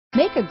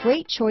Make a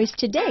great choice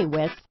today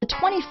with the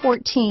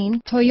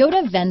 2014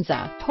 Toyota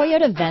Venza.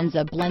 Toyota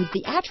Venza blends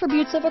the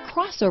attributes of a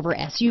crossover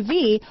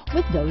SUV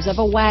with those of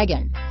a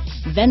wagon.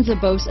 Venza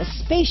boasts a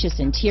spacious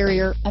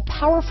interior, a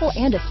powerful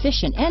and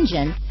efficient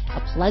engine,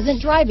 a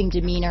pleasant driving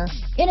demeanor,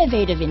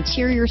 innovative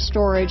interior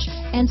storage,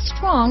 and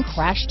strong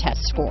crash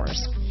test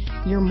scores.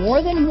 You're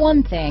more than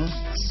one thing,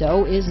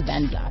 so is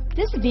Venza.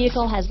 This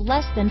vehicle has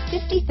less than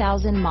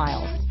 50,000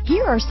 miles.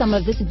 Here are some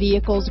of this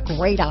vehicle's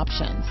great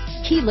options: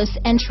 keyless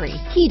entry,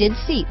 heated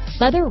seats,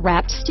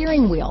 leather-wrapped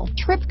steering wheel,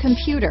 trip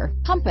computer,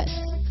 compass,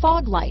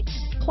 fog lights,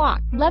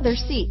 clock, leather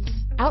seats,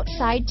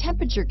 outside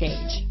temperature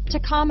gauge,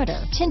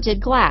 tachometer,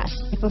 tinted glass.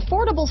 If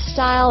affordable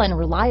style and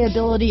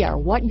reliability are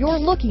what you're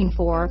looking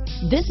for,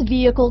 this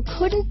vehicle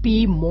couldn't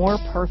be more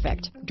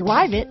perfect.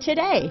 Drive it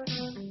today.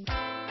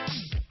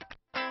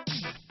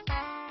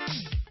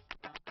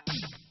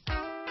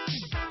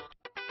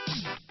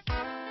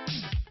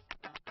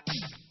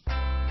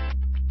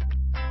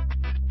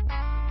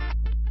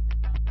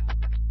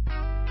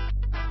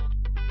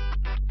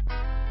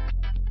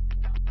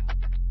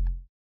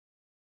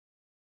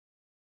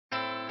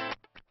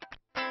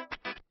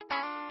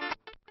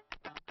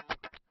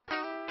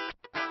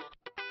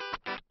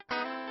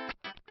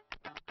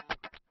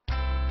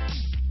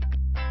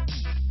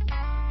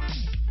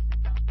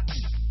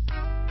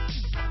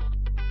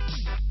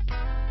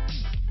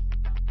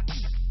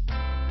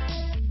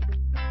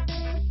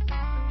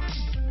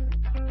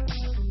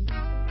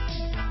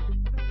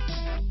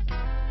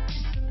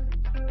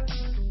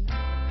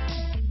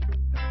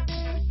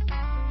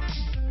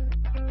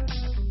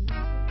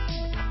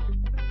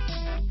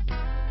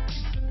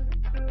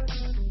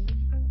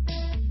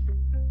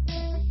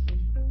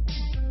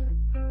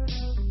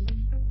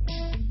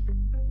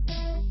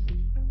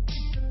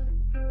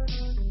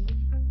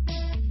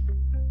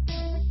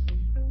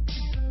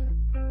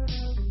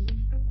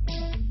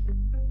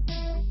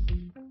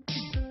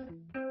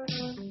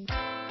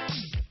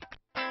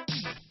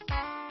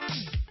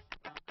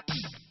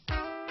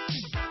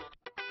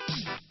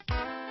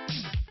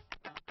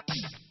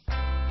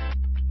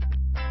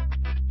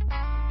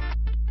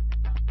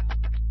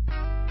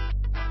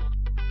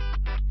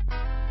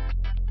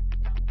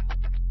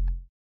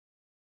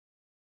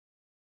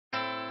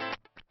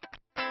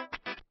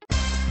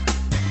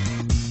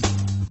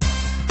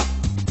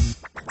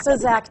 So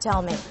Zach,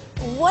 tell me,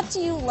 what do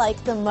you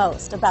like the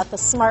most about the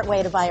smart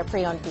way to buy a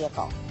pre-owned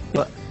vehicle?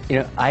 Well,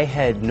 I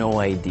had no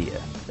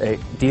idea a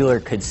dealer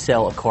could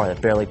sell a car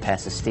that barely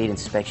passed a state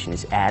inspection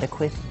is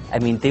adequate. I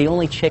mean, they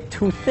only check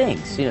two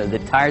things. The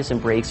tires and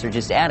brakes are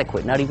just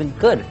adequate, not even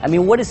good. I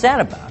mean, what is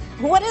that about?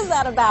 What is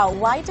that about?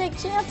 Why take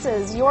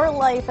chances? Your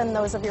life and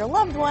those of your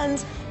loved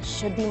ones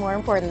should be more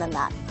important than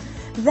that.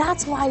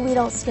 That's why we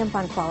don't skimp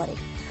on quality.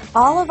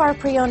 All of our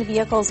pre-owned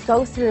vehicles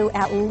go through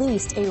at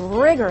least a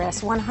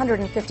rigorous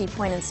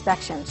 150-point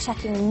inspection,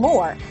 checking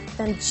more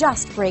than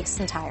just brakes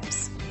and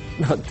tires.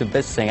 The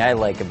best thing I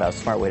like about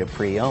Smart Way to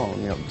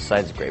Pre-Own,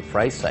 besides the great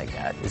price I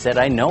got, is that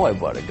I know I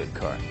bought a good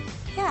car.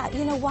 Yeah,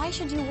 why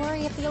should you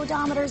worry if the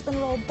odometer's been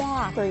rolled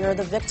back, or you're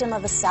the victim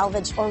of a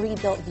salvaged or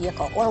rebuilt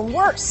vehicle, or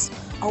worse,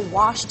 a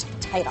washed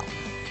title?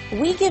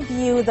 We give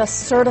you the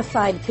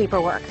certified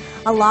paperwork,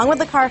 along with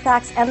the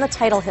Carfax and the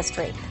title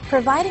history,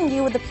 providing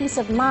you with the peace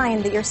of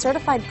mind that your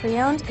certified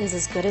pre-owned is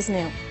as good as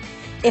new.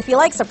 If you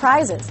like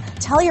surprises,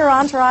 tell your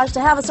entourage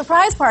to have a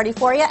surprise party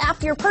for you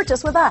after your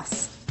purchase with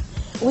us.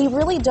 We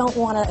really don't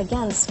want to,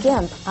 again,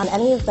 skimp on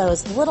any of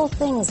those little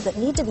things that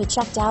need to be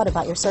checked out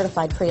about your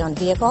certified pre-owned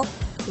vehicle.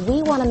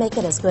 We want to make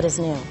it as good as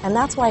new, and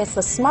that's why it's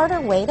the smarter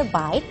way to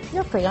buy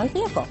your pre-owned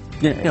vehicle.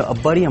 A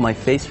buddy on my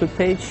Facebook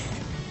page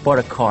bought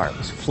a car. It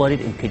was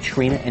flooded in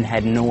Katrina and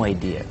had no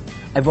idea.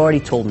 I've already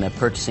told him that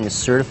purchasing a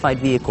certified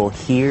vehicle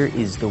here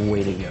is the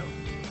way to go.